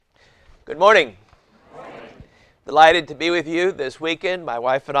Good morning. Delighted to be with you this weekend. My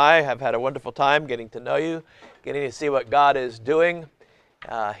wife and I have had a wonderful time getting to know you, getting to see what God is doing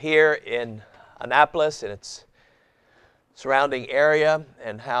here in Annapolis and its surrounding area,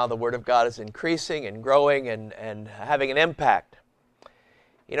 and how the Word of God is increasing and growing and having an impact.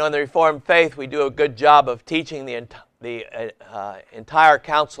 You know, in the Reformed faith, we do a good job of teaching the entire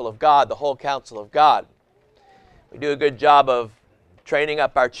counsel of God, the whole counsel of God. We do a good job of training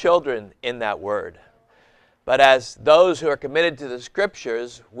up our children in that Word. But as those who are committed to the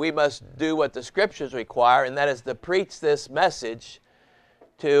Scriptures, we must do what the Scriptures require, and that is to preach this message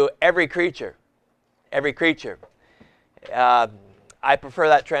to every creature. Every creature. I prefer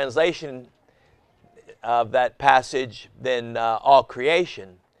that translation of that passage than all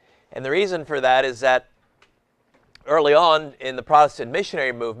creation. And the reason for that is that early on in the Protestant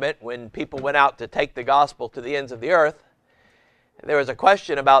missionary movement, when people went out to take the gospel to the ends of the earth, there was a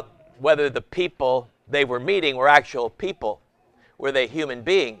question about whether the people they were meeting were actual people. Were they human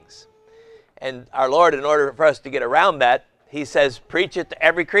beings? And our Lord, in order for us to get around that, He says, preach it to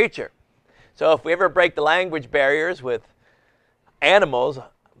every creature. So if we ever break the language barriers with animals,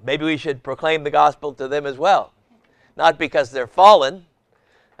 maybe we should proclaim the gospel to them as well. Not because they're fallen,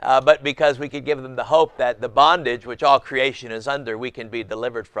 but because we could give them the hope that the bondage which all creation is under, we can be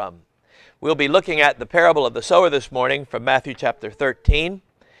delivered from. We'll be looking at the parable of the sower this morning from Matthew chapter 13.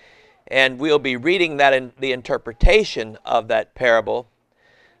 And we'll be reading that in the interpretation of that parable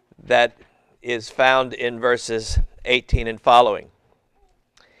that is found in verses 18 and following.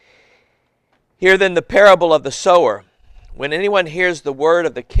 Hear then the parable of the sower. When anyone hears the word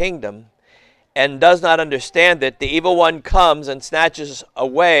of the kingdom and does not understand it, the evil one comes and snatches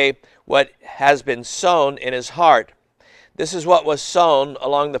away what has been sown in his heart. This is what was sown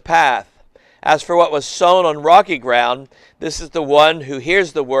along the path. As for what was sown on rocky ground, this is the one who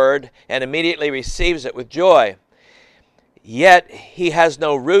hears the word and immediately receives it with joy. Yet he has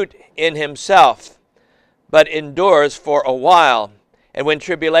no root in himself, but endures for a while. And when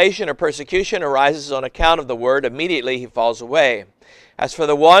tribulation or persecution arises on account of the word, immediately he falls away. As for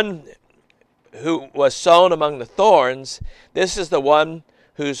the one who was sown among the thorns, this is the one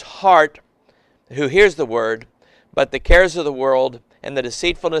who hears the word, but the cares of the world and the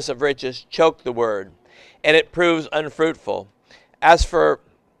deceitfulness of riches choke the word, and it proves unfruitful. As for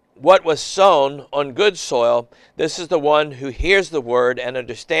what was sown on good soil, this is the one who hears the word and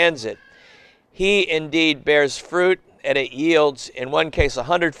understands it. He indeed bears fruit, and it yields in one case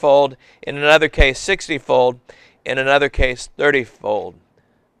 100-fold, in another case 60-fold, in another case 30-fold.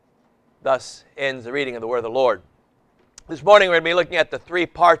 Thus ends the reading of the word of the Lord. This morning we're going to be looking at the three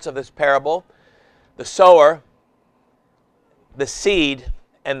parts of this parable: the sower, the seed,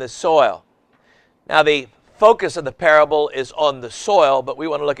 and the soil. Now the focus of the parable is on the soil, but we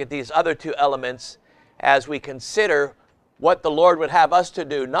want to look at these other two elements as we consider what the Lord would have us to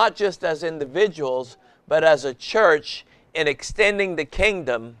do, not just as individuals, but as a church, in extending the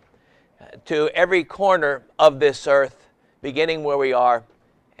kingdom to every corner of this earth, beginning where we are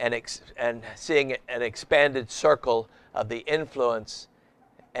and seeing an expanded circle of the influence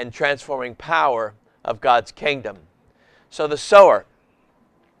and transforming power of God's kingdom. So the sower.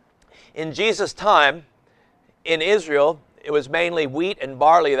 In Jesus' time, in Israel, it was mainly wheat and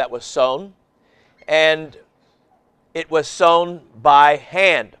barley that was sown, and it was sown by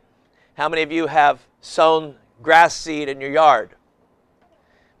hand. How many of you have sown grass seed in your yard?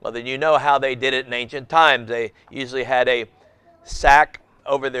 Well, then you know how they did it in ancient times. They usually had a sack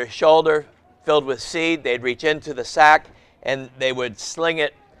over their shoulder filled with seed. They'd reach into the sack and they would sling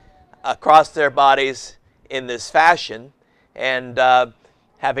it across their bodies in this fashion. And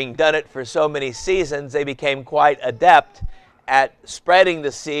having done it for so many seasons, they became quite adept at spreading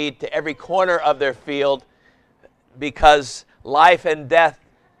the seed to every corner of their field, because life and death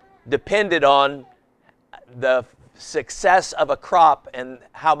depended on the success of a crop and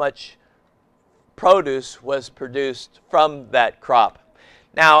how much produce was produced from that crop.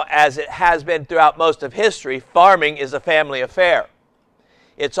 Now, as it has been throughout most of history, farming is a family affair.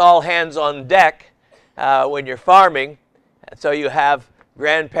 It's all hands on deck when you're farming. So you have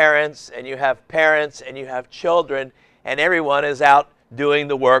grandparents, and you have parents, and you have children, and everyone is out doing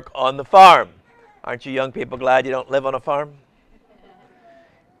the work on the farm. Aren't you young people glad you don't live on a farm?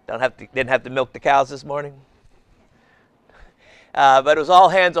 Didn't have to milk the cows this morning? But it was all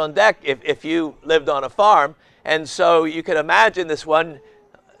hands on deck if you lived on a farm. And so you can imagine this one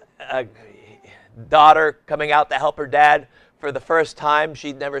daughter coming out to help her dad for the first time.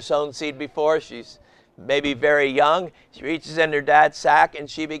 She'd never sown seed before. She's maybe very young. She reaches in her dad's sack and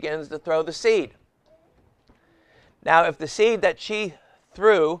she begins to throw the seed. Now, if the seed that she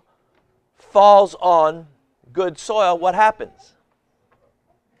threw falls on good soil, what happens?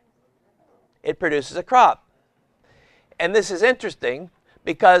 It produces a crop. And this is interesting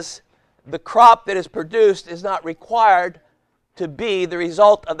because the crop that is produced is not required to be the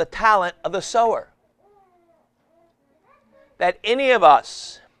result of the talent of the sower. That any of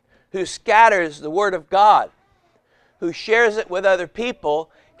us who scatters the Word of God, who shares it with other people,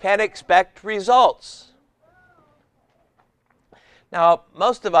 can expect results. Now,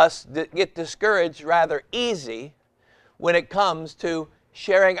 most of us get discouraged rather easy when it comes to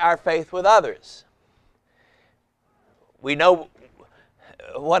sharing our faith with others. We know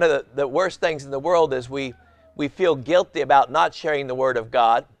one of the worst things in the world is we feel guilty about not sharing the Word of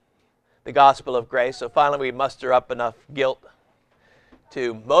God, the gospel of grace. So finally we muster up enough guilt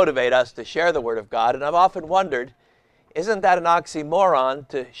to motivate us to share the Word of God. And I've often wondered, isn't that an oxymoron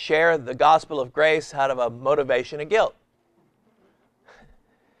to share the gospel of grace out of a motivation of guilt?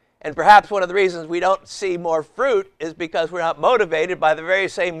 And perhaps one of the reasons we don't see more fruit is because we're not motivated by the very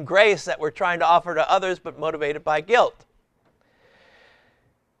same grace that we're trying to offer to others, but motivated by guilt.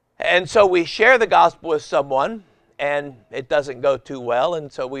 And so we share the gospel with someone, and it doesn't go too well,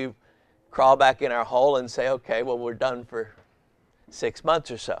 and so we crawl back in our hole and say, okay, well, we're done for 6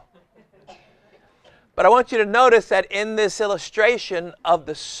 months or so. But I want you to notice that in this illustration of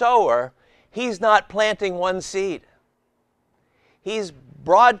the sower, he's not planting one seed. He's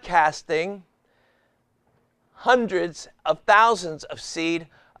broadcasting hundreds of thousands of seed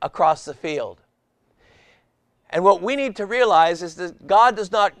across the field. And what we need to realize is that God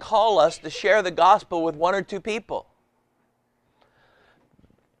does not call us to share the gospel with 1 or 2 people.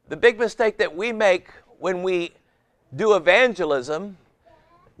 The big mistake that we make when we do evangelism,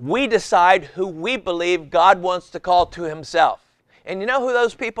 we decide who we believe God wants to call to Himself. And you know who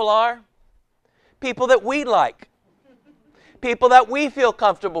those people are? People that we like. People that we feel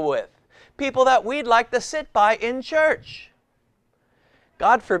comfortable with. People that we'd like to sit by in church.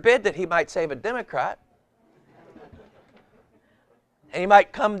 God forbid that He might save a Democrat. And he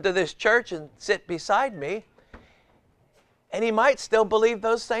might come to this church and sit beside me, and he might still believe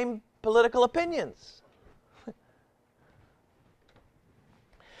those same political opinions.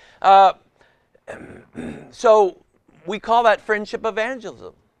 So we call that friendship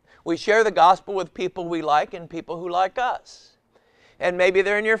evangelism. We share the gospel with people we like and people who like us. And maybe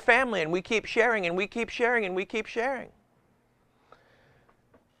they're in your family, and we keep sharing, and we keep sharing, and we keep sharing.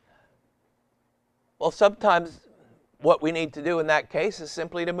 Well, sometimes what we need to do in that case is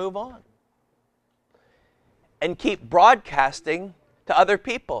simply to move on and keep broadcasting to other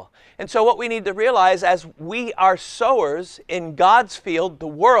people. And so what we need to realize, as we are sowers in God's field, the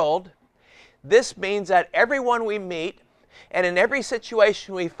world, this means that everyone we meet and in every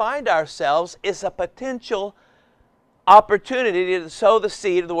situation we find ourselves is a potential opportunity to sow the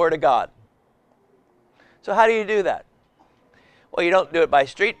seed of the Word of God. So how do you do that? Well, you don't do it by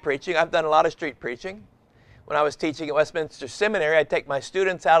street preaching. I've done a lot of street preaching. When I was teaching at Westminster Seminary, I'd take my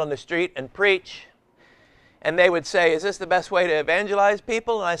students out on the street and preach. And they would say, is this the best way to evangelize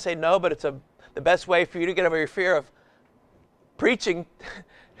people? And I say, no, but it's the best way for you to get over your fear of preaching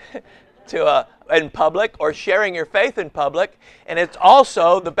in public or sharing your faith in public. And it's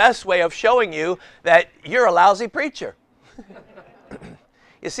also the best way of showing you that you're a lousy preacher.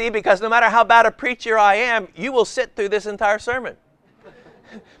 You see, because no matter how bad a preacher I am, you will sit through this entire sermon.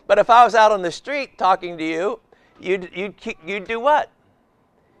 But if I was out on the street talking to you, you'd do what?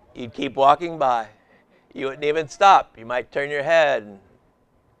 You'd keep walking by. You wouldn't even stop. You might turn your head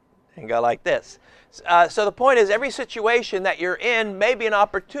and go like this. So the point is, every situation that you're in may be an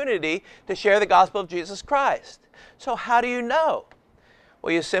opportunity to share the gospel of Jesus Christ. So how do you know?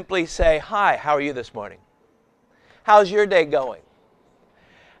 Well, you simply say, hi, how are you this morning? How's your day going?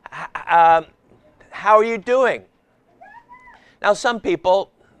 How are you doing? Now, some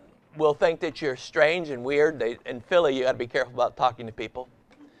people will think that you're strange and weird. In Philly, you got to be careful about talking to people.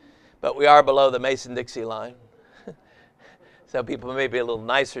 But we are below the Mason-Dixie line. So people may be a little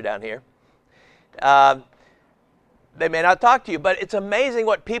nicer down here. They may not talk to you, but it's amazing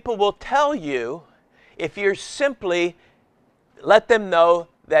what people will tell you if you simply let them know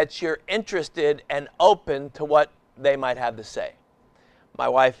that you're interested and open to what they might have to say. My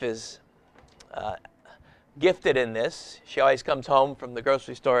wife is gifted in this. She always comes home from the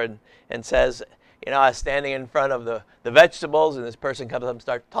grocery store and says, you know, I was standing in front of the vegetables, and this person comes up and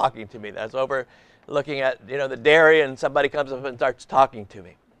starts talking to me. That's over looking at, you know, the dairy, and somebody comes up and starts talking to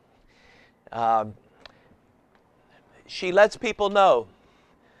me. She lets people know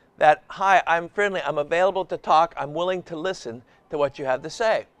that, hi, I'm friendly, I'm available to talk, I'm willing to listen to what you have to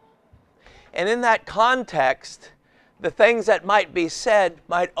say. And in that context, the things that might be said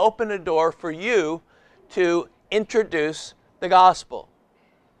might open a door for you to introduce the gospel.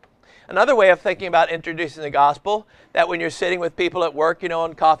 Another way of thinking about introducing the gospel, that when you're sitting with people at work,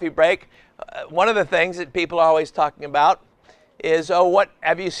 on coffee break, one of the things that people are always talking about is,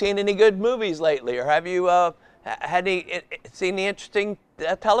 have you seen any good movies lately? Or have you seen any interesting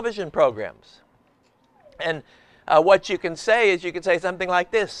television programs? And what you can say is, you can say something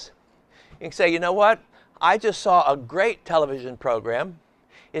like this. You can say, you know what? I just saw a great television program.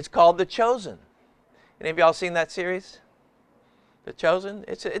 It's called The Chosen. Any of y'all seen that series? The Chosen?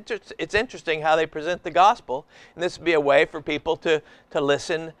 It's interesting how they present the gospel, and this would be a way for people to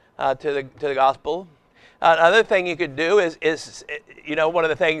listen to the gospel. Another thing you could do is one of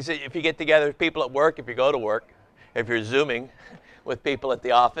the things that if you get together with people at work, if you go to work, if you're Zooming with people at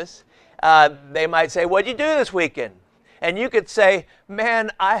the office, they might say, "What'd you do this weekend?" And you could say,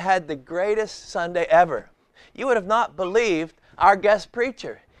 "Man, I had the greatest Sunday ever. You would have not believed our guest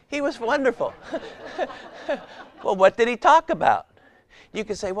preacher. He was wonderful." Well, what did he talk about? You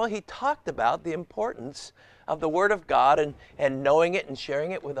could say, well, he talked about the importance of the Word of God and knowing it and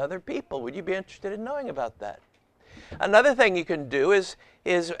sharing it with other people. Would you be interested in knowing about that? Another thing you can do is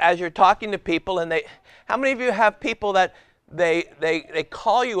as you're talking to people, and how many of you have people that they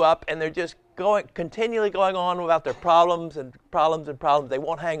call you up and they're just continually going on about their problems and problems and problems. They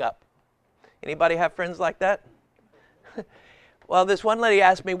won't hang up. Anybody have friends like that? Well, this one lady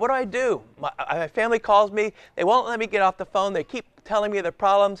asked me, what do I do? My family calls me. They won't let me get off the phone. They keep telling me their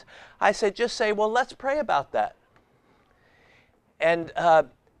problems. I said, just say, well, let's pray about that. And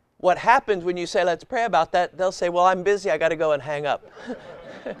what happens when you say, let's pray about that, they'll say, well, I'm busy. I got to go and hang up.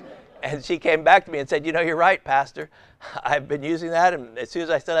 And she came back to me and said, you're right, Pastor. I've been using that, and as soon as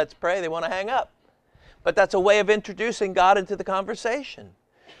I said let's pray, they want to hang up. But that's a way of introducing God into the conversation.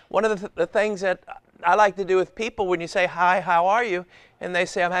 One of the things that I like to do with people, when you say, hi, how are you? And they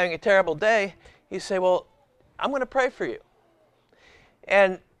say, I'm having a terrible day. You say, well, I'm going to pray for you.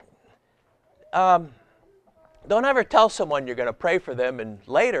 And don't ever tell someone you're going to pray for them and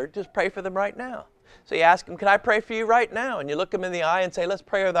later, just pray for them right now. So you ask them, can I pray for you right now? And you look them in the eye and say, let's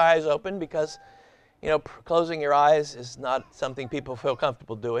pray with our eyes open, because closing your eyes is not something people feel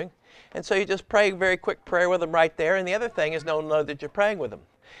comfortable doing. And so you just pray a very quick prayer with them right there. And the other thing is, no one knows that you're praying with them.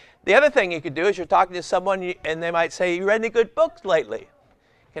 The other thing you could do is you're talking to someone and they might say, you read any good books lately?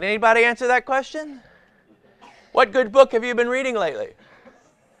 Can anybody answer that question? What good book have you been reading lately?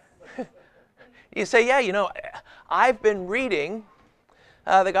 You say, yeah, I've been reading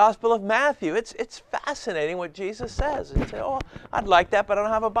the Gospel of Matthew. It's fascinating what Jesus says. And you say, oh, I'd like that, but I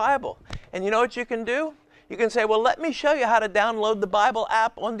don't have a Bible. And you know what you can do? You can say, well, let me show you how to download the Bible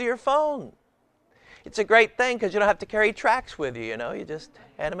app onto your phone. It's a great thing because you don't have to carry tracts with you, you just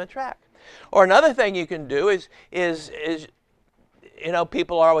hand them a tract. Or another thing you can do is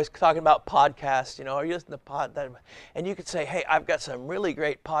people are always talking about podcasts, are you listening to and you could say, hey, I've got some really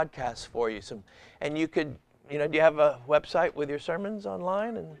great podcasts for you. And you could, do you have a website with your sermons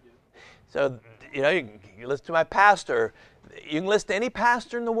online? And so, you can listen to my pastor. You can listen to any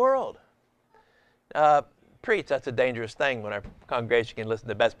pastor in the world. Preach, that's a dangerous thing when our congregation can listen to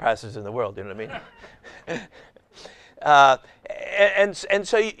the best pastors in the world, you know what I mean? And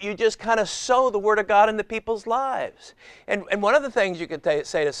so you just kind of sow the Word of God into people's lives. And one of the things you could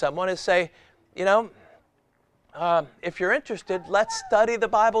say to someone is say, if you're interested, let's study the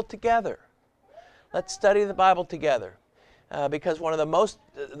Bible together. Let's study the Bible together. Because one of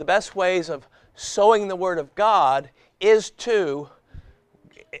the best ways of sowing the Word of God is to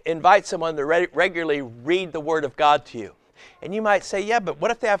invite someone to regularly read the Word of God to you. And you might say, yeah, but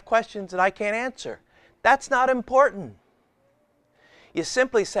what if they have questions that I can't answer? That's not important. You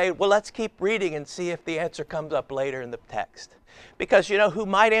simply say, well, let's keep reading and see if the answer comes up later in the text. Because who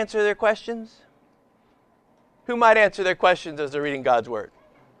might answer their questions? Who might answer their questions as they're reading God's Word?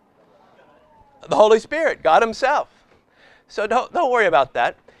 The Holy Spirit, God Himself. So don't worry about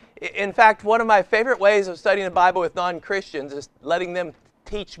that. In fact, one of my favorite ways of studying the Bible with non-Christians is letting them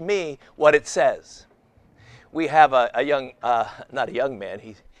teach me what it says. We have a young, not a young man,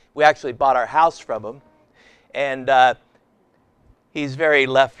 we actually bought our house from him, and he's very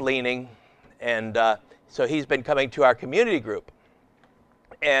left-leaning, and so he's been coming to our community group.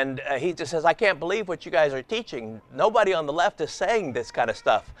 And he just says, I can't believe what you guys are teaching. Nobody on the left is saying this kind of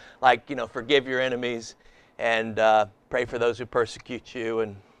stuff, like, forgive your enemies, and pray for those who persecute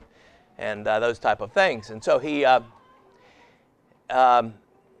you, and those type of things. And so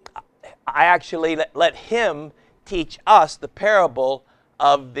I actually let him teach us the parable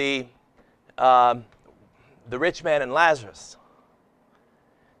of the rich man and Lazarus.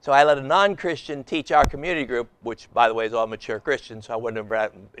 So I let a non-Christian teach our community group, which, by the way, is all mature Christians, so I wouldn't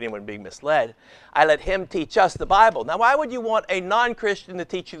have anyone being misled. I let him teach us the Bible. Now, why would you want a non-Christian to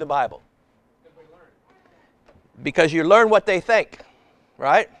teach you the Bible? Because you learn what they think,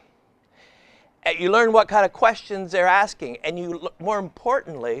 right? You learn what kind of questions they're asking, and more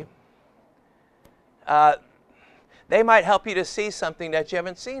importantly, they might help you to see something that you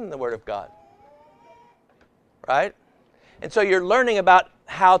haven't seen in the Word of God, right? And so you're learning about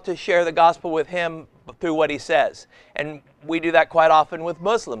how to share the gospel with him through what he says. And we do that quite often with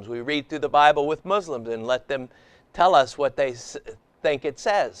Muslims. We read through the Bible with Muslims and let them tell us what they think it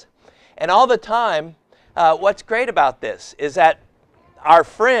says. And all the time, what's great about this is that our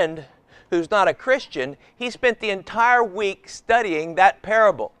friend who's not a Christian, he spent the entire week studying that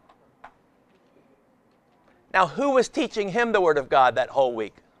parable. Now, who was teaching him the Word of God that whole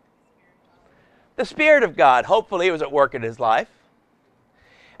week? The Spirit of God. Hopefully it was at work in his life.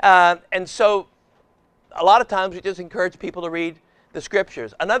 And so a lot of times we just encourage people to read the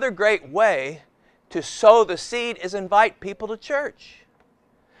Scriptures. Another great way to sow the seed is invite people to church.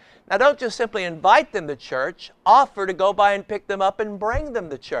 Now, don't just simply invite them to church. Offer to go by and pick them up and bring them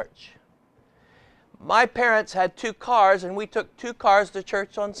to church. My parents had 2 cars, and we took 2 cars to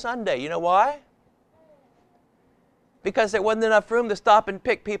church on Sunday. You know why? Because there wasn't enough room to stop and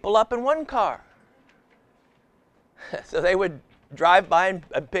pick people up in 1 car. So they would drive by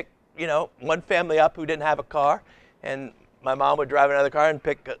and pick, one family up who didn't have a car, and my mom would drive another car and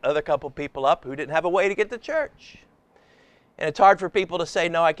pick another couple people up who didn't have a way to get to church. And it's hard for people to say,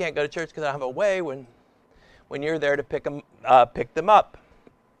 no, I can't go to church because I don't have a way when you're there to pick them up.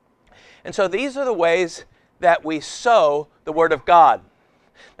 And so these are the ways that we sow the Word of God.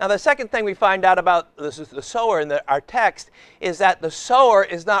 Now, the second thing we find out about the sower in our text is that the sower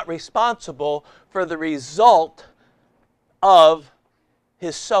is not responsible for the result of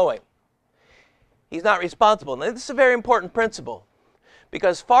his sowing. He's not responsible. Now, this is a very important principle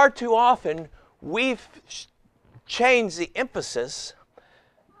because far too often we've changed the emphasis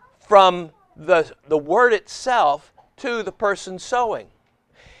from the word itself to the person sowing.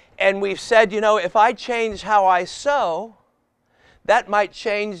 And we've said, if I change how I sow, that might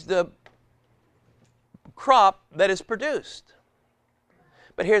change the crop that is produced.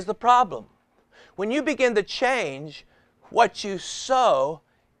 But here's the problem. When you begin to change what you sow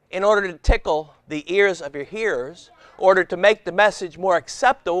in order to tickle the ears of your hearers, in order to make the message more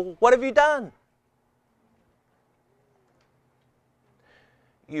acceptable, what have you done?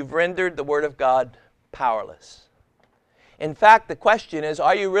 You've rendered the Word of God powerless. In fact, the question is,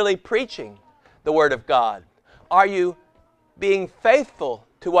 are you really preaching the Word of God? Are you being faithful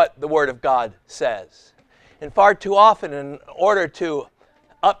to what the Word of God says? And far too often, in order to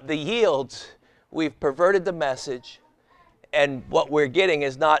up the yields, we've perverted the message, and what we're getting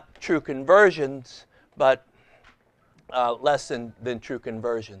is not true conversions, but less than true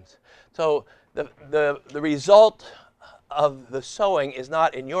conversions. So the result of the sowing is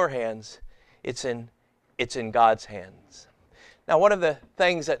not in your hands, it's in God's hands. Now, one of the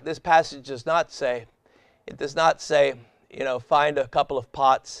things that this passage does not say, it does not say, find a couple of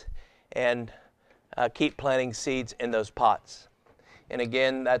pots and keep planting seeds in those pots. And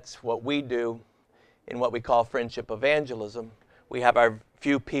again, that's what we do in what we call friendship evangelism. We have our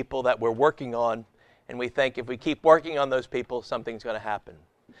few people that we're working on, and we think if we keep working on those people, something's going to happen.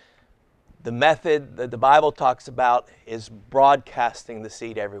 The method that the Bible talks about is broadcasting the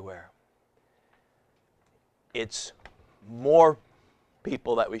seed everywhere. It's more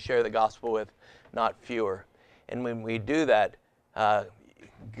people that we share the gospel with, not fewer. And when we do that,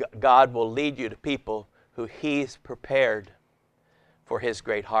 God will lead you to people who He's prepared for His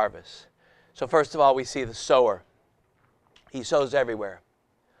great harvest. So first of all, we see the sower. He sows everywhere.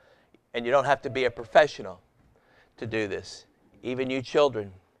 And you don't have to be a professional to do this. Even you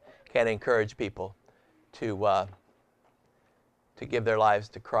children can encourage people to give their lives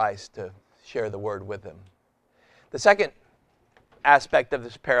to Christ, to share the word with them. The second aspect of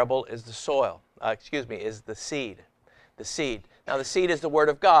this parable is the soil. Is the seed. The seed. Now, the seed is the word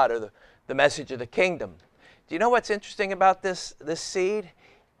of God, or the message of the kingdom. Do you know what's interesting about this seed?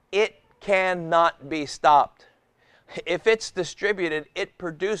 It cannot be stopped. If it's distributed, it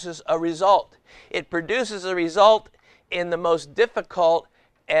produces a result. It produces a result in the most difficult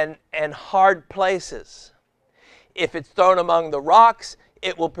and hard places. If it's thrown among the rocks,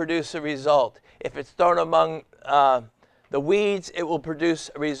 it will produce a result. If it's thrown among the weeds, it will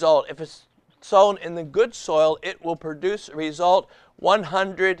produce a result. If it's sown in the good soil, it will produce a result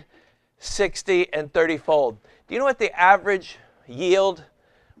 160 and 30-fold. Do you know what the average yield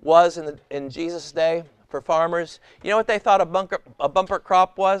was in Jesus' day for farmers. You know what they thought a bumper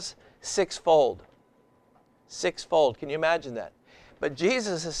crop was? Sixfold. Sixfold. Can you imagine that? But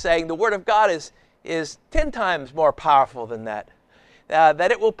Jesus is saying the Word of God is 10 times more powerful than that.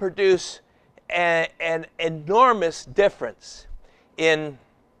 That it will produce an enormous difference in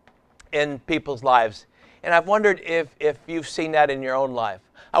people's lives. And I've wondered if you've seen that in your own life.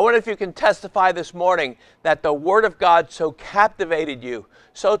 I wonder if you can testify this morning that the Word of God so captivated you,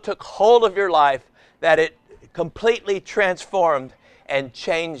 so took hold of your life, that it completely transformed and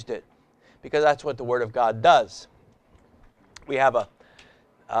changed it. Because that's what the Word of God does. We have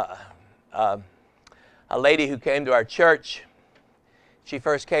a lady who came to our church. She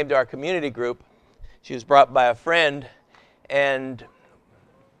first came to our community group. She was brought by a friend, and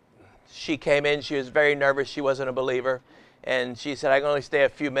she came in. She was very nervous. She wasn't a believer. And she said, I can only stay a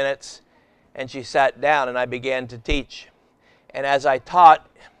few minutes. And she sat down, and I began to teach. And as I taught,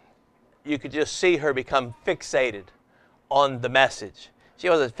 you could just see her become fixated on the message. She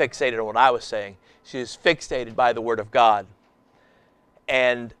wasn't fixated on what I was saying. She was fixated by the Word of God.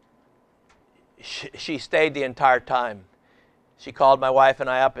 And she stayed the entire time. She called my wife and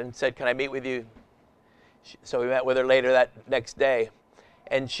I up and said, can I meet with you? So we met with her later that next day.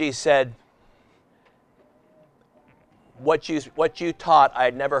 And she said, what you taught I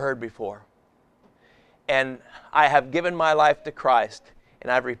had never heard before. And I have given my life to Christ,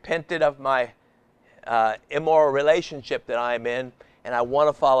 and I've repented of my immoral relationship that I'm in, and I want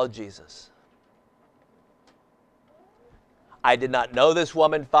to follow Jesus. I did not know this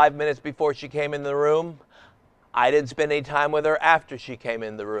woman 5 minutes before she came in the room. I didn't spend any time with her after she came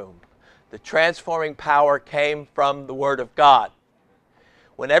in the room. The transforming power came from the Word of God.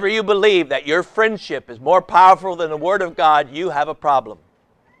 Whenever you believe that your friendship is more powerful than the Word of God, you have a problem.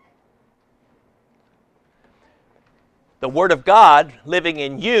 The Word of God living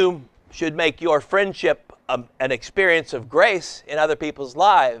in you should make your friendship an experience of grace in other people's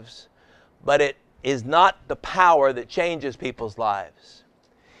lives, but it is not the power that changes people's lives.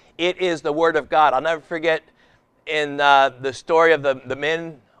 It is the Word of God. I'll never forget in the story of the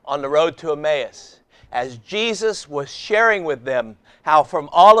men on the road to Emmaus, as Jesus was sharing with them how from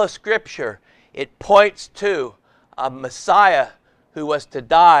all of Scripture it points to a Messiah who was to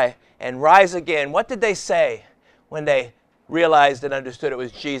die and rise again. What did they say when they realized and understood it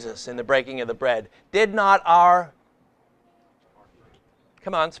was Jesus in the breaking of the bread? Did not our...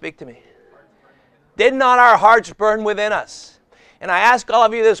 Come on, speak to me. Did not our hearts burn within us? And I ask all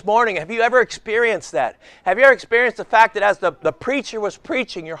of you this morning, have you ever experienced that? Have you ever experienced the fact that as the preacher was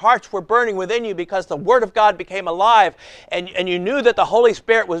preaching, your hearts were burning within you because the Word of God became alive, and you knew that the Holy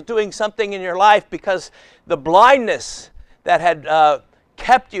Spirit was doing something in your life because the blindness that had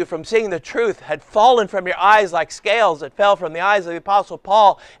kept you from seeing the truth had fallen from your eyes like scales that fell from the eyes of the Apostle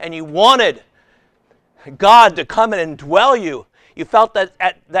Paul, and you wanted God to come and indwell you. You felt that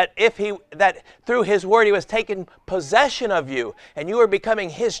through His Word He was taking possession of you, and you were becoming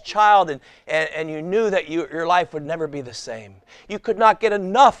His child, and you knew that your life would never be the same. You could not get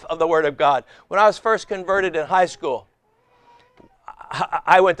enough of the Word of God. When I was first converted in high school,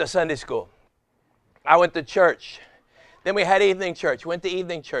 I went to Sunday school. I went to church. Then we had evening church. We went to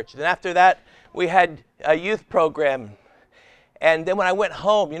evening church. Then after that, we had a youth program. And then when I went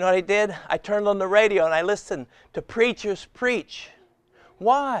home, you know what I did? I turned on the radio and I listened to preachers preach.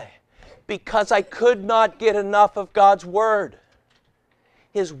 Why? Because I could not get enough of God's Word.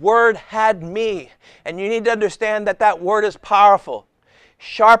 His Word had me. And you need to understand that that Word is powerful.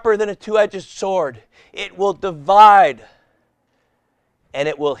 Sharper than a two-edged sword. It will divide and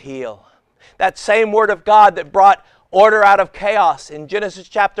it will heal. That same Word of God that brought order out of chaos in Genesis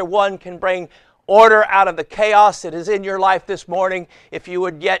chapter 1 can bring order out of the chaos that is in your life this morning if you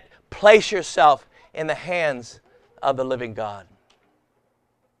would yet place yourself in the hands of the living God.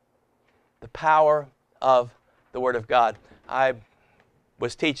 The power of the Word of God. I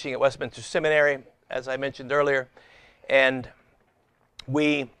was teaching at Westminster Seminary, as I mentioned earlier, and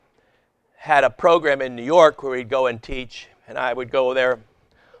we had a program in New York where we'd go and teach, and I would go there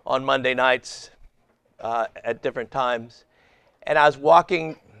on Monday nights at different times. And I was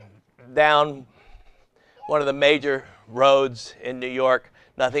walking down one of the major roads in New York,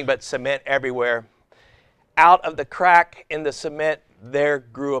 nothing but cement everywhere. Out of the crack in the cement, there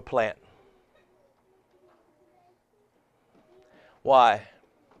grew a plant. Why?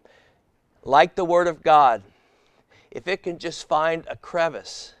 Like the Word of God, if it can just find a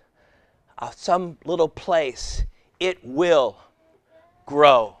crevice, some little place, it will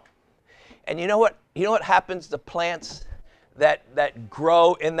grow. And you know what? You know what happens to plants that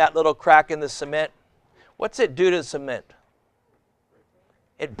grow in that little crack in the cement? What's it do to the cement?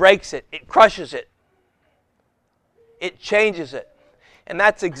 It breaks it. It crushes it. It changes it. And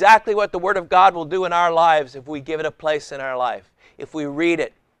that's exactly what the Word of God will do in our lives if we give it a place in our life. If we read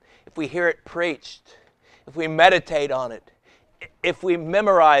it, if we hear it preached, if we meditate on it, if we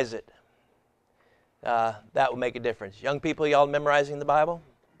memorize it, that will make a difference. Young people, y'all memorizing the Bible?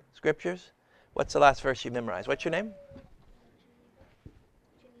 Scriptures? What's the last verse you memorized? What's your name?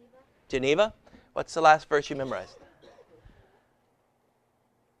 Geneva. What's the last verse you memorized?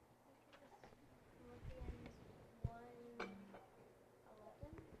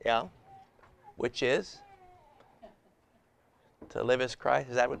 Yeah. Which is? To live as Christ.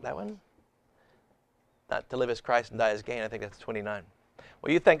 Is that one? Not to live as Christ and die as gain. I think that's 29.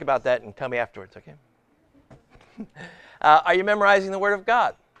 Well, you think about that and tell me afterwards, okay? Are you memorizing the Word of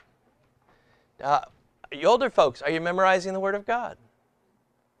God? You older folks, are you memorizing the Word of God?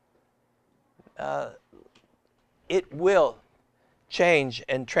 It will change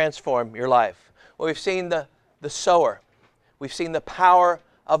and transform your life. Well, we've seen the sower. We've seen the power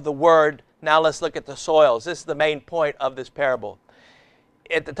of the Word. Now let's look at the soils. This is the main point of this parable.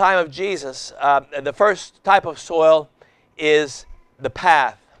 At the time of Jesus, the first type of soil is the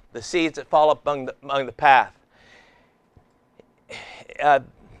path, the seeds that fall up among the path.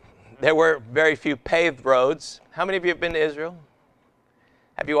 There were very few paved roads. How many of you have been to Israel?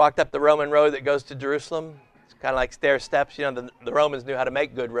 Have you walked up the Roman road that goes to Jerusalem? It's kind of like stair steps. You know, the Romans knew how to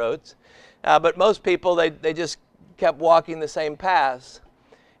make good roads. But most people, they just kept walking the same paths.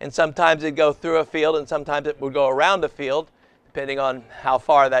 And sometimes it'd go through a field, and sometimes it would go around a field, depending on how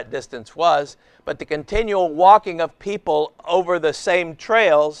far that distance was. But the continual walking of people over the same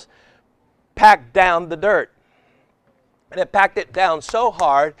trails packed down the dirt. And it packed it down so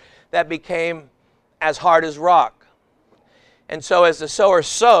hard that it became as hard as rock. And so as the sower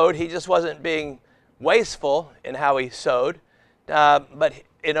sowed, he just wasn't being wasteful in how he sowed. But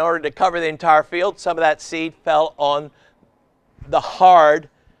in order to cover the entire field, some of that seed fell on the hard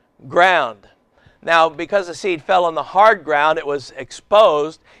ground. Now, because the seed fell on the hard ground, it was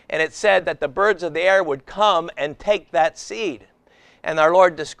exposed, and it said that the birds of the air would come and take that seed. And our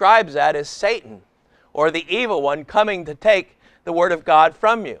Lord describes that as Satan, or the evil one, coming to take the Word of God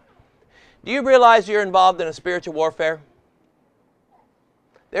from you. Do you realize you're involved in a spiritual warfare?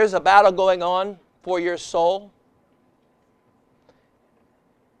 There's a battle going on for your soul.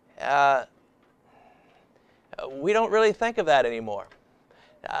 We don't really think of that anymore.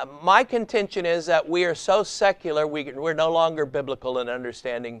 My contention is that we are so secular, we're no longer biblical in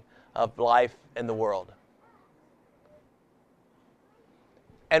understanding of life and the world.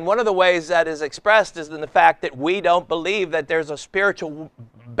 And one of the ways that is expressed is in the fact that we don't believe that there's a spiritual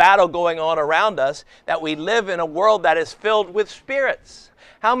battle going on around us, that we live in a world that is filled with spirits.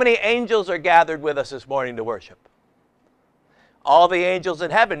 How many angels are gathered with us this morning to worship? All the angels in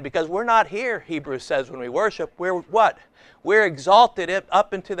heaven, because we're not here, Hebrews says, when we worship. We're what? We're exalted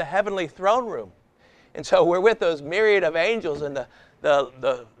up into the heavenly throne room. And so we're with those myriad of angels and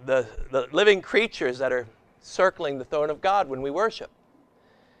the living creatures that are circling the throne of God when we worship.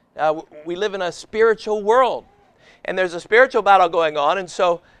 We live in a spiritual world. And there's a spiritual battle going on, and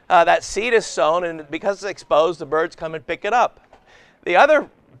so that seed is sown, and because it's exposed, the birds come and pick it up. The other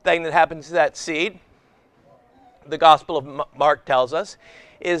thing that happens to that seed, the Gospel of Mark tells us,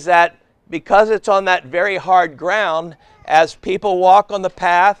 is that because it's on that very hard ground, as people walk on the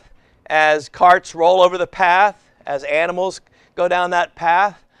path, as carts roll over the path, as animals go down that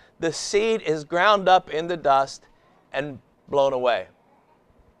path, the seed is ground up in the dust and blown away.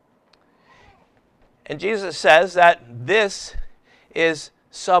 And Jesus says that this is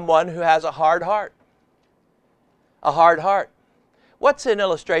someone who has a hard heart. A hard heart. What's an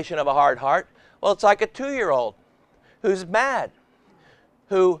illustration of a hard heart? Well, it's like a 2-year-old who's mad,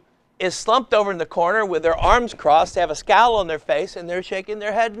 who is slumped over in the corner with their arms crossed, they have a scowl on their face, and they're shaking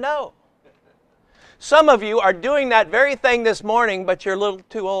their head no. Some of you are doing that very thing this morning, but you're a little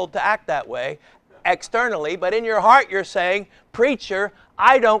too old to act that way externally. But in your heart you're saying, preacher,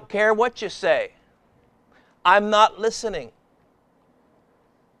 I don't care what you say. I'm not listening.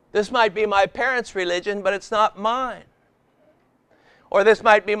 This might be my parents' religion, but it's not mine. Or this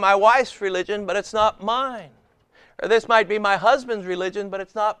might be my wife's religion, but it's not mine. Or this might be my husband's religion, but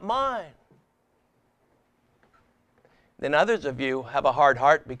it's not mine. Then others of you have a hard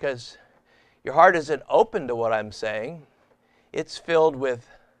heart because your heart isn't open to what I'm saying. It's filled with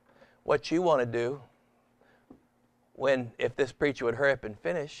what you want to do when, if this preacher would hurry up and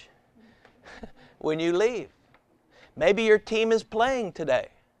finish, when you leave. Maybe your team is playing today.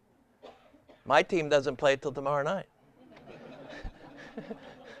 My team doesn't play till tomorrow night.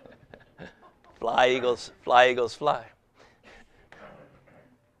 Fly, Eagles, fly.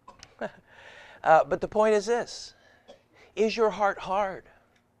 But the point is this. Is your heart hard?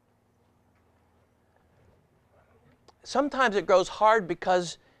 Sometimes it grows hard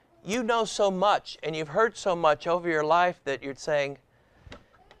because you know so much and you've heard so much over your life that you're saying,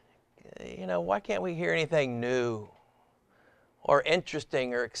 you know, why can't we hear anything new or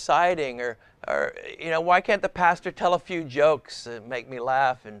interesting or exciting or you know, why can't the pastor tell a few jokes that make me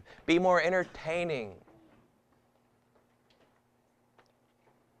laugh and be more entertaining?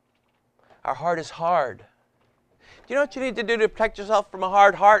 Our heart is hard. Do you know what you need to do to protect yourself from a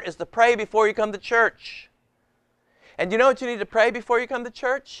hard heart is to pray before you come to church. And you know what you need to pray before you come to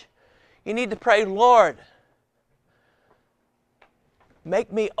church? You need to pray, Lord,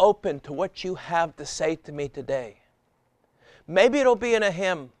 make me open to what you have to say to me today. Maybe it'll be in a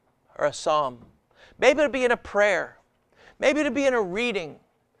hymn or a psalm. Maybe it'll be in a prayer. Maybe it'll be in a reading.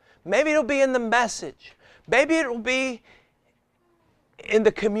 Maybe it'll be in the message. Maybe it'll be in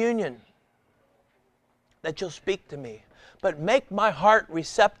the communion that you'll speak to me. But make my heart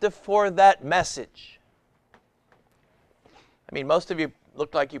receptive for that message. I mean, most of you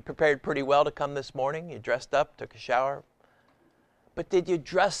looked like you prepared pretty well to come this morning. You dressed up, took a shower. But did you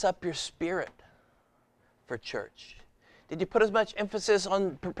dress up your spirit for church? Did you put as much emphasis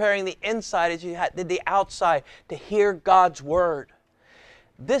on preparing the inside as you did the outside to hear God's Word?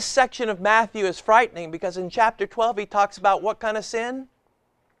 This section of Matthew is frightening because in chapter 12 he talks about what kind of sin?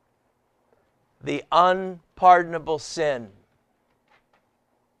 The unpardonable sin.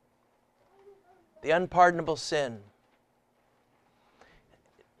 The unpardonable sin.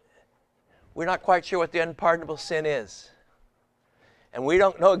 We're not quite sure what the unpardonable sin is. And we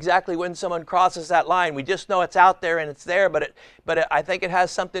don't know exactly when someone crosses that line. We just know it's out there and it's there, but I think it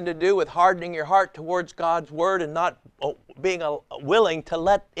has something to do with hardening your heart towards God's Word and not being willing to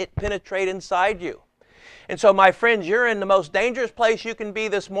let it penetrate inside you. And so, my friends, you're in the most dangerous place you can be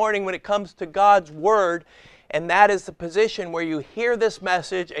this morning when it comes to God's Word, and that is the position where you hear this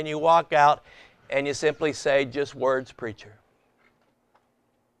message and you walk out and you simply say, just words, preacher.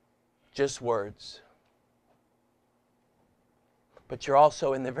 Just words. But you're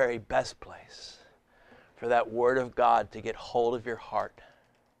also in the very best place for that Word of God to get hold of your heart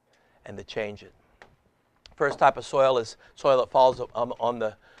and to change it. First type of soil is soil that falls on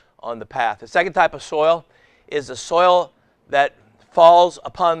the path. The second type of soil is the soil that falls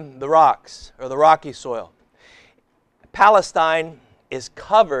upon the rocks, or the rocky soil. Palestine is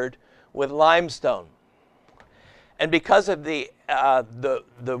covered with limestone. And because of the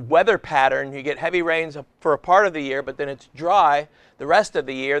weather pattern, you get heavy rains for a part of the year, but then it's dry the rest of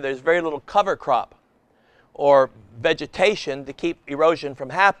the year. There's very little cover crop or vegetation to keep erosion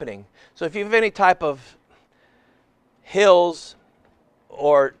from happening. So if you have any type of hills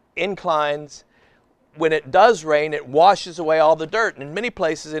or inclines, when it does rain, it washes away all the dirt. And in many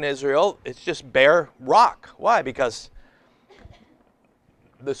places in Israel, it's just bare rock. Why? Because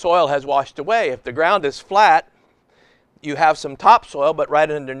the soil has washed away. If the ground is flat, you have some topsoil, but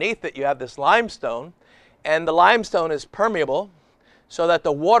right underneath it you have this limestone, and the limestone is permeable so that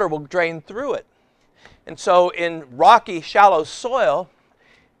the water will drain through it. And so in rocky, shallow soil,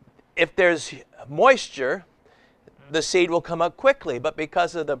 if there's moisture, the seed will come up quickly, but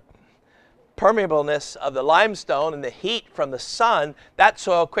because of the permeableness of the limestone and the heat from the sun, that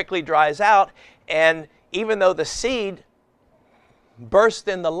soil quickly dries out, and even though the seed bursts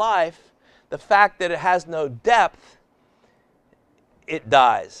into life, the fact that it has no depth, it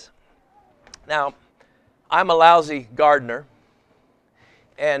dies. Now, I'm a lousy gardener,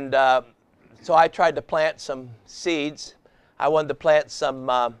 and so I tried to plant some seeds. I wanted to plant some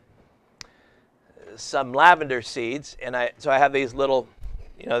lavender seeds, and so I have these little,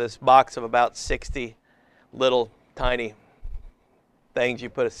 this box of about 60 little tiny things you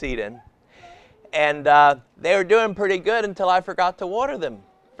put a seed in. And they were doing pretty good until I forgot to water them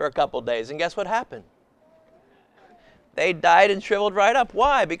for a couple days. And guess what happened? They died and shriveled right up.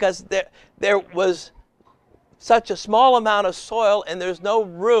 Why? Because there was such a small amount of soil and there's no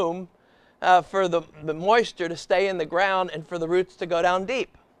room for the moisture to stay in the ground and for the roots to go down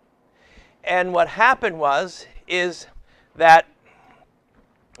deep. And what happened is that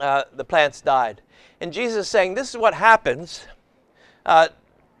the plants died. And Jesus is saying this is what happens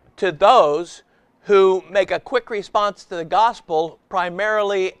to those who make a quick response to the gospel,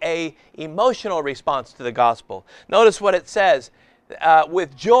 primarily an emotional response to the gospel. Notice what it says.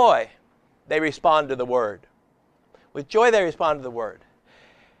 With joy, they respond to the word. With joy, they respond to the word.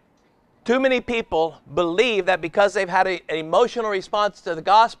 Too many people believe that because they've had an emotional response to the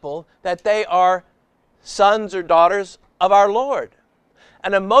gospel, that they are sons or daughters of our Lord.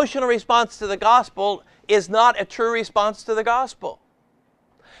 An emotional response to the gospel is not a true response to the gospel.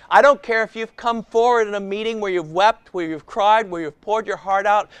 I don't care if you've come forward in a meeting where you've wept, where you've cried, where you've poured your heart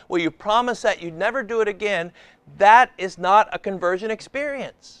out, where you promised that you'd never do it again. That is not a conversion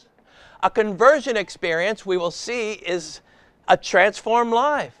experience. A conversion experience, we will see, is a transformed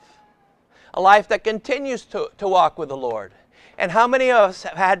life. A life that continues to walk with the Lord. And how many of us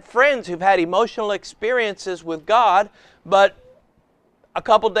have had friends who've had emotional experiences with God, but a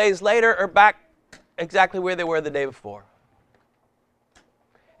couple days later are back exactly where they were the day before?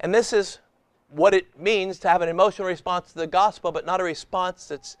 And this is what it means to have an emotional response to the gospel, but not a response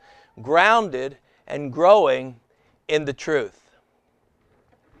that's grounded and growing in the truth.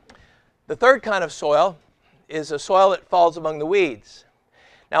 The third kind of soil is a soil that falls among the weeds.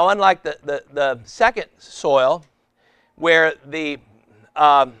 Now, unlike the second soil, where the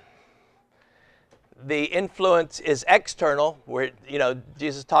influence is external, where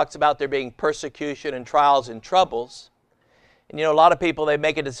Jesus talks about there being persecution and trials and troubles. And a lot of people, they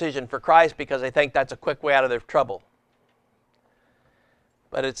make a decision for Christ because they think that's a quick way out of their trouble.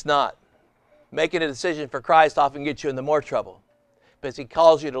 But it's not. Making a decision for Christ often gets you into more trouble because He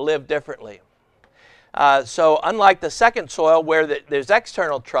calls you to live differently. So unlike the second soil where there's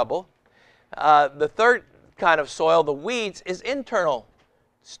external trouble, the third kind of soil, the weeds, is internal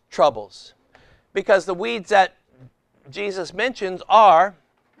troubles. Because the weeds that Jesus mentions are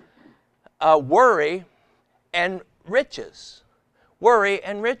worry and riches. Worry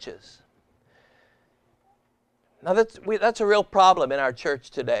and riches. Now that's a real problem in our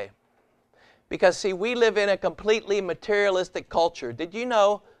church today. Because see, we live in a completely materialistic culture. Did you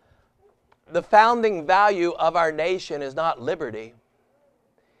know the founding value of our nation is not liberty?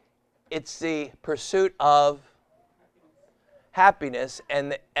 It's the pursuit of happiness,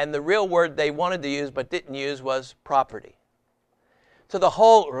 and the real word they wanted to use but didn't use was property. So the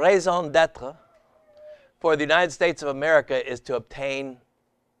whole raison d'etre for the United States of America is to obtain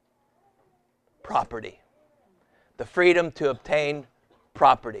property. The freedom to obtain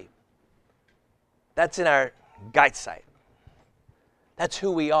property. That's in our Geistzeit. That's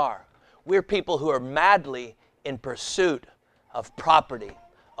who we are. We're people who are madly in pursuit of property,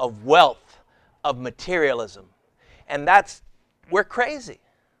 of wealth, of materialism. And we're crazy.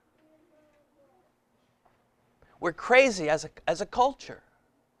 We're crazy as a culture.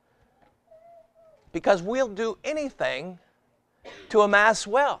 Because we'll do anything to amass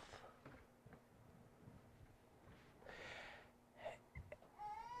wealth.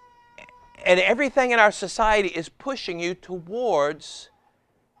 And everything in our society is pushing you towards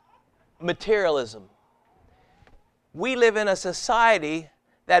materialism. We live in a society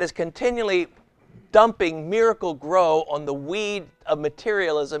that is continually dumping Miracle-Gro on the weed of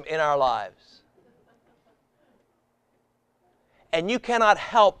materialism in our lives. And you cannot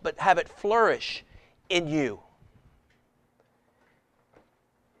help but have it flourish in you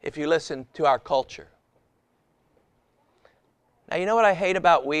if you listen to our culture. Now, you know what I hate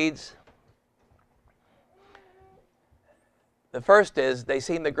about weeds? The first is they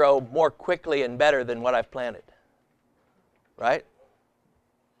seem to grow more quickly and better than what I've planted. Right?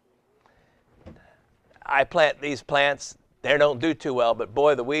 I plant these plants, they don't do too well, but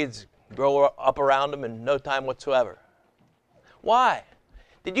boy, the weeds grow up around them in no time whatsoever. Why?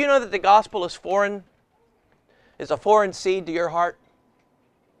 Did you know that the gospel is a foreign seed to your heart?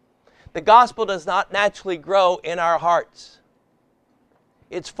 The gospel does not naturally grow in our hearts.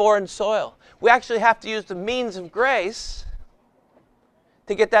 It's foreign soil. We actually have to use the means of grace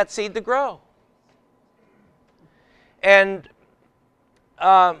to get that seed to grow. And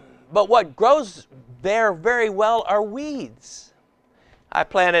but what grows there very well are weeds. I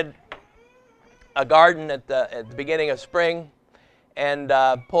planted a garden at the beginning of spring and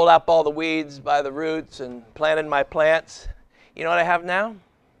pulled up all the weeds by the roots and planted my plants. You know what I have now?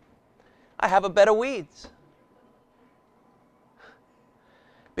 I have a bed of weeds.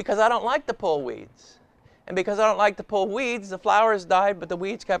 Because I don't like to pull weeds. And because I don't like to pull weeds, the flowers died, but the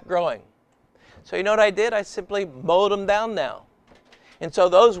weeds kept growing. So you know what I did? I simply mowed them down now. And so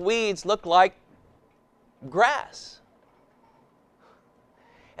those weeds look like grass.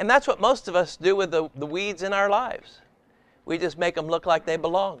 And that's what most of us do with the weeds in our lives. We just make them look like they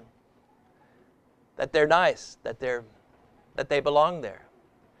belong. That they're nice, that they belong there.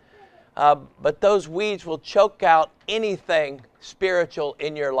 But those weeds will choke out anything spiritual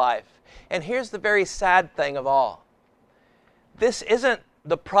in your life. And here's the very sad thing of all. This isn't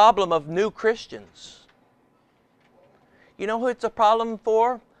the problem of new Christians. You know who it's a problem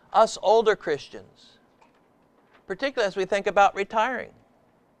for? Us older Christians. Particularly as we think about retiring.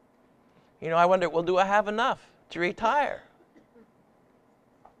 You know, I wonder, well, do I have enough to retire?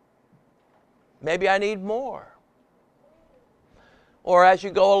 Maybe I need more. Or as you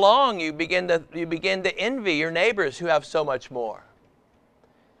go along, you begin to envy your neighbors who have so much more,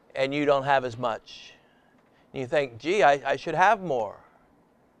 and you don't have as much. And you think, gee, I should have more.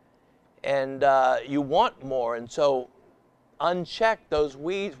 And you want more, and so unchecked, those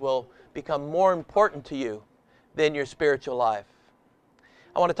weeds will become more important to you than your spiritual life.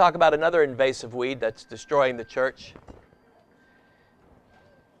 I want to talk about another invasive weed that's destroying the church.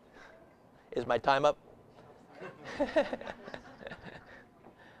 Is my time up?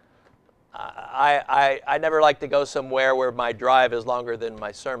 I never like to go somewhere where my drive is longer than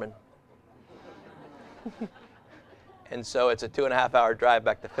my sermon. And so it's a 2.5-hour drive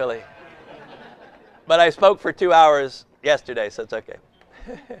back to Philly. But I spoke for 2 hours yesterday, so it's okay.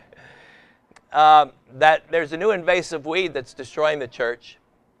 That there's a new invasive weed that's destroying the church,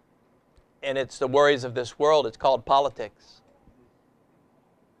 and it's the worries of this world. It's called politics.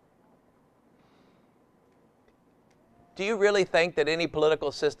 Do you really think that any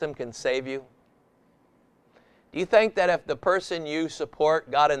political system can save you? Do you think that if the person you support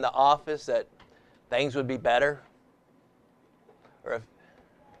got into office that things would be better? Or if it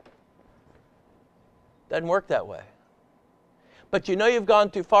doesn't work that way. But you know you've gone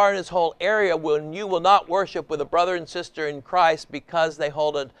too far in this whole area when you will not worship with a brother and sister in Christ because they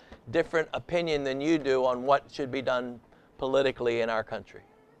hold a different opinion than you do on what should be done politically in our country.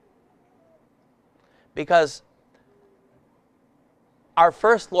 Because our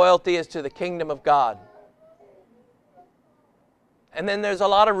first loyalty is to the kingdom of God. And then there's a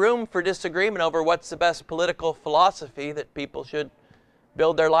lot of room for disagreement over what's the best political philosophy that people should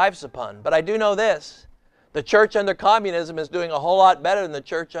build their lives upon. But I do know this. The church under communism is doing a whole lot better than the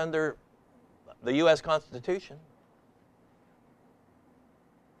church under the U.S. Constitution.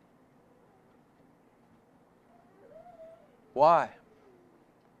 Why?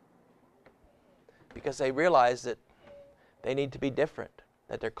 Because they realize that they need to be different,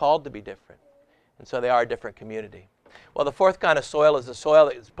 that they're called to be different. And so they are a different community. Well, the fourth kind of soil is the soil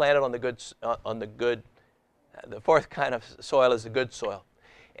that is planted on the good. The fourth kind of soil is the good soil.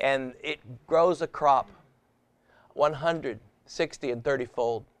 And it grows a crop 100, 60, and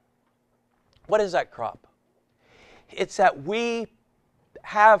 30-fold. What is that crop? It's that we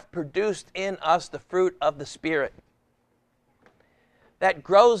have produced in us the fruit of the Spirit that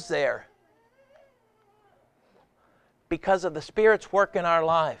grows there because of the Spirit's work in our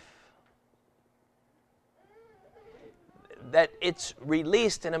life. That it's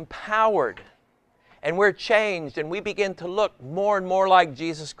released and empowered, and we're changed, and we begin to look more and more like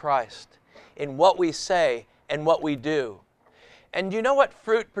Jesus Christ in what we say and what we do. And you know what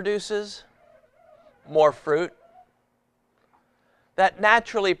fruit produces? More fruit. That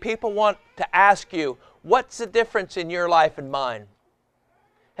naturally people want to ask you, what's the difference in your life and mine?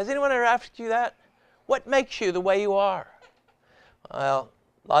 Has anyone ever asked you that? What makes you the way you are? Well,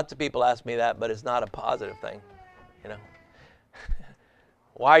 lots of people ask me that, but it's not a positive thing, you know.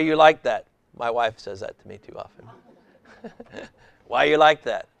 Why are you like that? My wife says that to me too often. Why are you like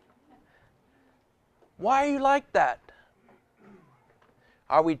that? Why are you like that?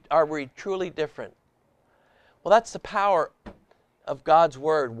 Are we truly different? Well, that's the power of God's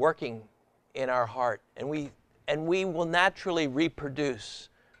Word working in our heart. And we will naturally reproduce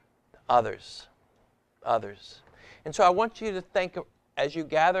others. And so I want you to think, as you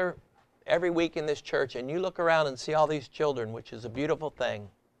gather every week in this church and you look around and see all these children, which is a beautiful thing,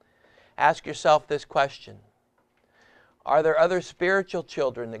 ask yourself this question. Are there other spiritual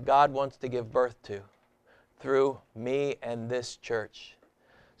children that God wants to give birth to through me and this church?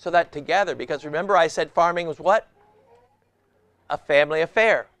 So that together, because remember I said farming was what? A family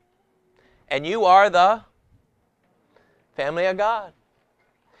affair. And you are the family of God.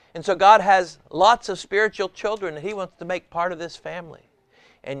 And so God has lots of spiritual children that He wants to make part of this family.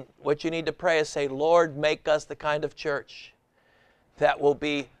 And what you need to pray is say, Lord, make us the kind of church that will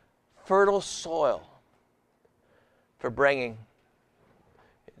be fertile soil for bringing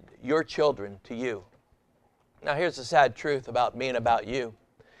your children to you. Now here's the sad truth about me and about you.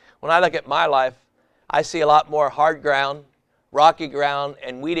 When I look at my life, I see a lot more hard ground, rocky ground,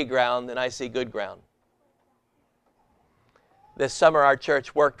 and weedy ground than I see good ground. This summer our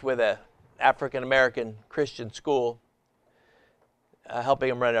church worked with an African-American Christian school, helping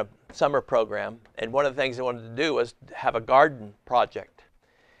them run a summer program. And one of the things they wanted to do was have a garden project.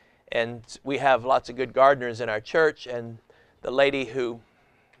 And we have lots of good gardeners in our church, and the lady who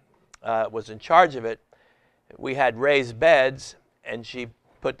was in charge of it, we had raised beds, and she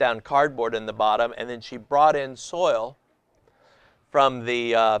put down cardboard in the bottom, and then she brought in soil from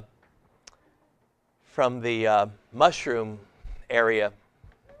the mushroom area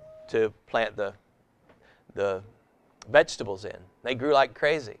to plant the vegetables in. They grew like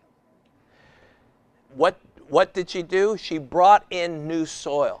crazy. What did she do? She brought in new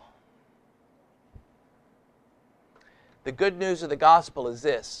soil. The good news of the gospel is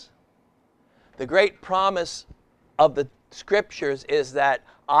this. The great promise of the scriptures is that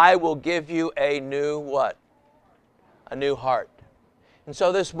I will give you a new what? A new heart. And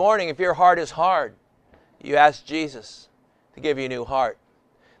so this morning, if your heart is hard, you ask Jesus to give you a new heart.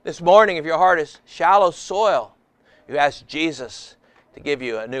 This morning, if your heart is shallow soil, you ask Jesus to give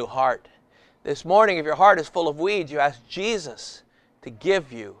you a new heart. This morning, if your heart is full of weeds, you ask Jesus to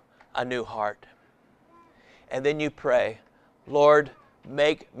give you a new heart. And then you pray, Lord,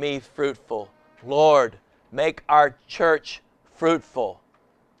 make me fruitful. Lord, make our church fruitful.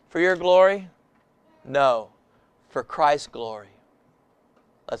 For your glory? No, for Christ's glory.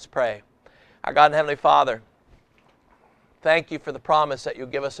 Let's pray. Our God and Heavenly Father, thank you for the promise that you'll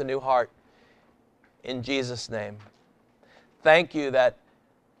give us a new heart in Jesus' name. Thank you that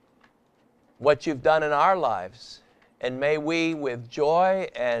what you've done in our lives, and may we with joy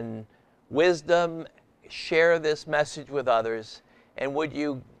and wisdom share this message with others, and would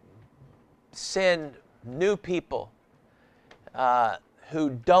you send new people who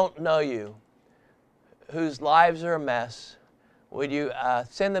don't know you, whose lives are a mess. Would you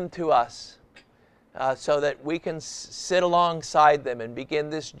send them to us so that we can sit alongside them and begin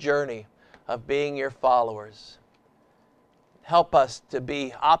this journey of being your followers. Help us to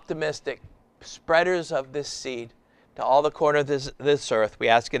be optimistic spreaders of this seed to all the corners of this earth. We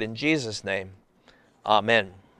ask it in Jesus' name. Amen.